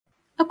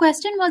A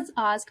question was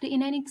asked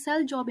in an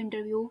Excel job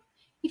interview.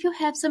 If you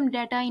have some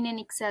data in an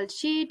Excel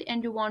sheet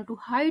and you want to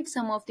hide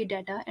some of the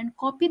data and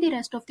copy the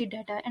rest of the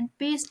data and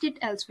paste it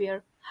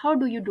elsewhere, how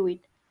do you do it?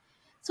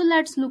 So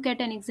let's look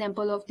at an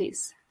example of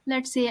this.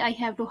 Let's say I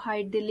have to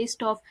hide the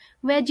list of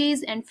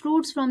veggies and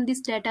fruits from this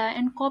data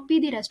and copy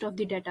the rest of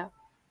the data.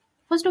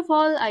 First of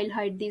all, I'll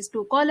hide these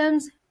two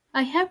columns.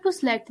 I have to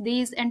select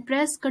these and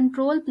press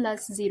Ctrl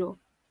plus 0.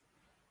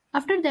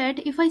 After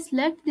that, if I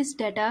select this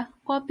data,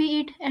 copy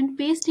it and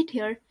paste it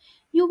here,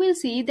 you will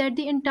see that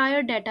the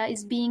entire data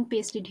is being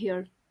pasted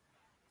here.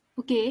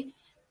 Okay,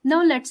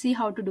 now let's see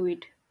how to do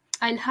it.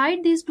 I'll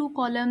hide these two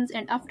columns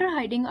and after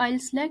hiding, I'll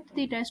select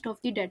the rest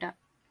of the data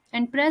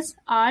and press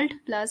Alt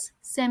plus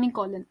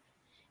semicolon.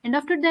 And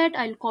after that,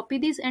 I'll copy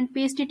this and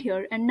paste it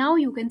here. And now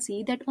you can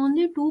see that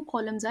only two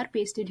columns are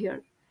pasted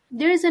here.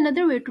 There is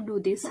another way to do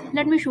this.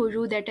 Let me show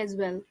you that as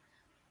well.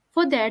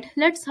 For that,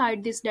 let's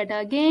hide this data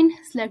again,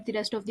 select the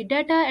rest of the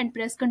data and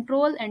press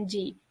Ctrl and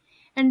G.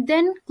 And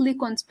then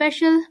click on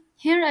Special.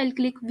 Here I'll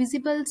click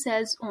Visible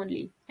Cells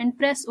Only and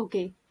press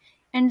OK.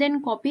 And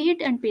then copy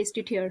it and paste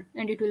it here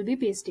and it will be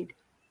pasted.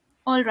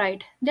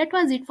 Alright, that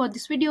was it for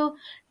this video.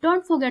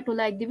 Don't forget to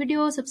like the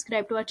video,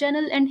 subscribe to our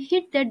channel and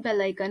hit that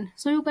bell icon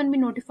so you can be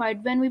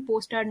notified when we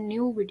post our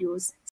new videos.